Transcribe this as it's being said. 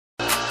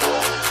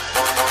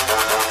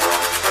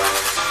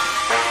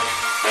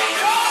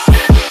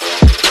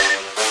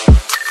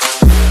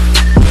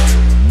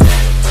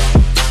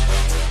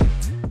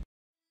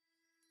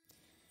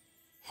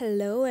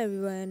Hello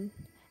everyone,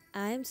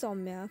 I am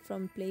Soumya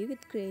from Play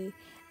with Gray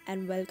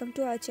and welcome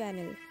to our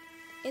channel.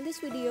 In this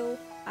video,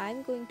 I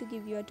am going to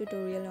give you a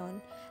tutorial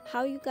on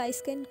how you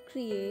guys can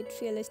create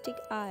realistic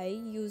eye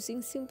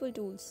using simple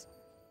tools.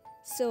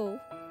 So,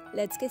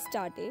 let's get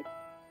started.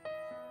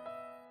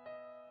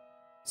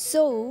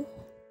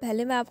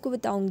 पहले मैं आपको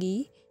बताऊंगी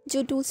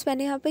जो tools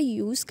मैंने यहाँ पे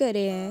use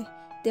करे हैं.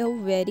 They are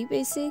very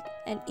basic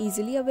and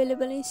easily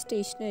available in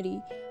stationery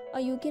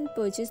or you can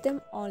purchase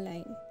them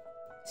online.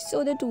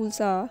 So the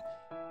tools are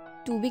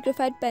 2B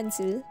graphite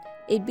pencil,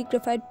 8B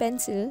graphite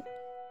pencil,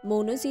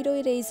 Mono Zero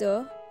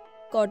eraser,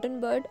 cotton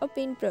bud or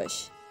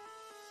paintbrush.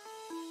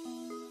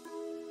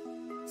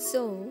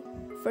 So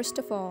first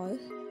of all,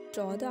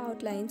 draw the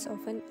outlines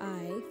of an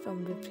eye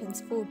from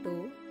reference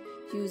photo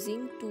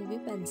using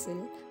 2B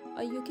pencil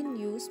or you can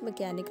use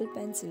mechanical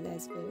pencil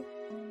as well.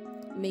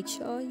 Make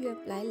sure you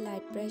apply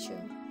light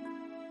pressure.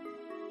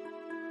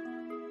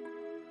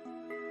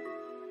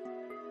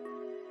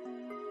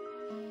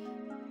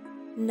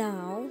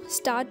 Now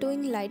start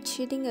doing light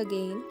shading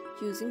again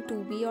using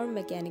 2B or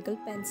mechanical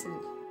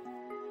pencil.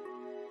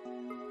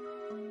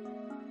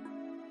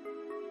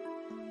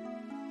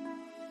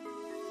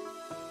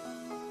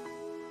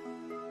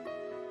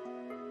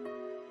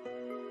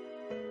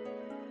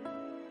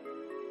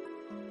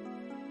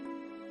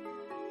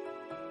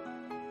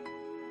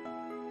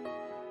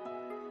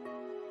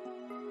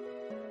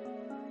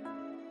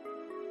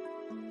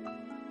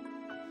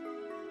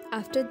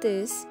 After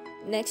this,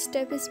 next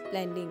step is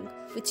blending,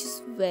 which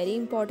is very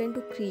important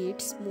to create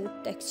smooth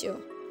texture.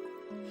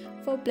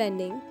 For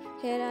blending,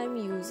 here I am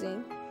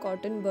using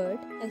cotton bud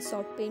and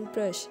soft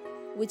paintbrush,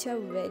 which are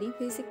very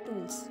basic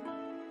tools.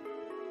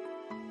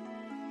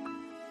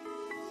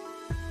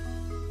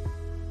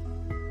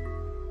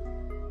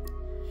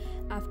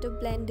 After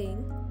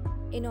blending,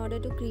 in order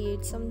to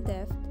create some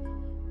depth,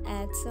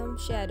 add some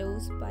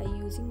shadows by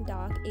using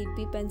dark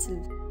 8B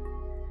pencil.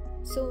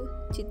 So,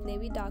 जितने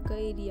भी darker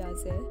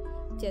areas है,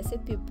 जैसे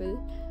pupil,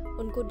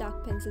 उनको dark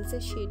pencil से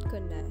shade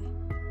करना है.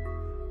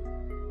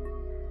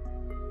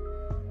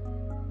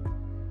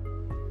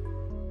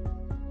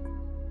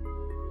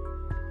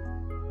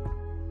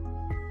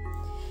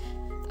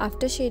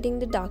 After shading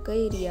the darker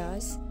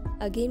areas,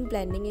 again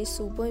blending is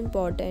super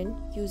important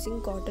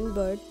using cotton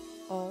bud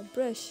or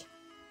brush.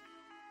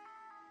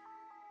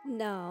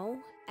 Now,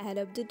 add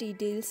up the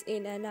details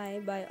in an eye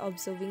by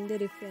observing the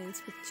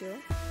reference picture.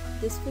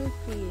 This will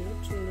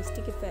create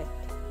realistic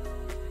effect.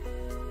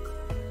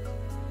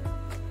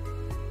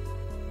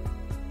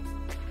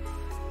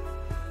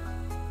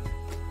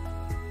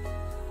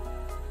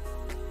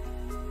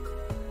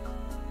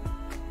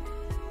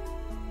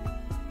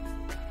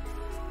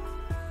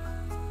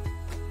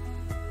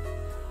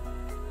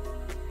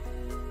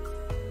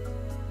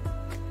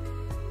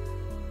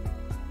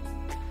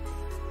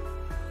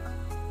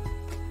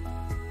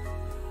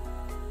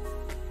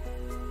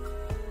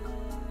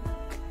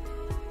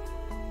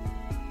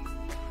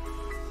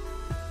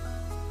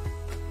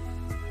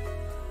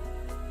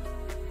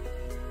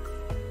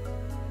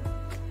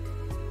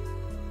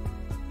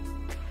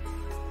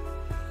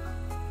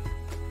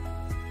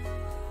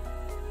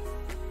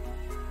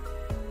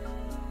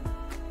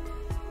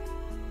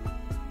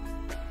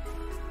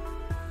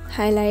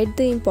 Highlight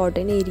the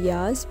important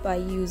areas by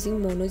using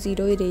Mono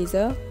Zero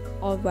eraser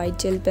or white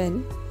gel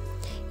pen.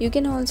 You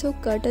can also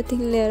cut a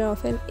thin layer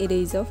of an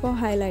eraser for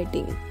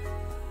highlighting.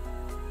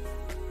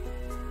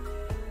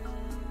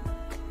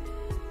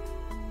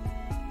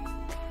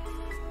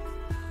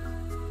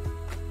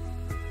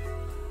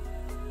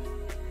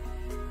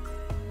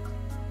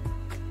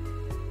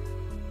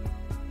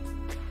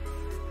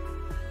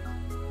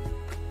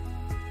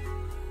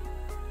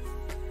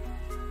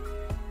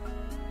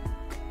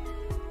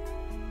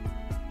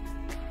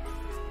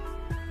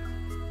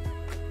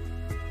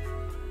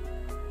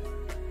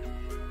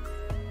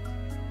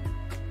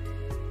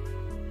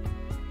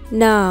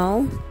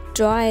 Now,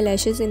 draw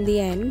eyelashes in the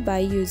end by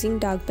using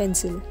dark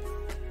pencil.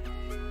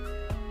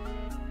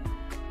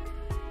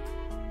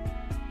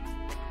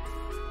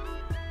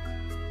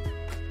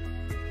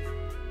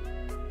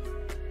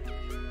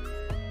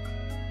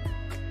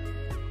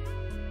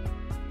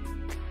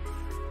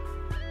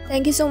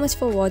 Thank you so much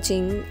for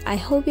watching. I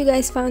hope you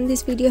guys found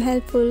this video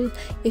helpful.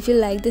 If you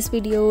like this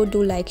video,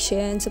 do like,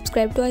 share and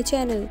subscribe to our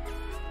channel.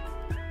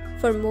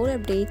 For more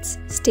updates,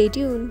 stay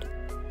tuned.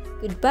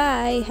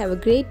 Goodbye. Have a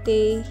great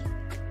day.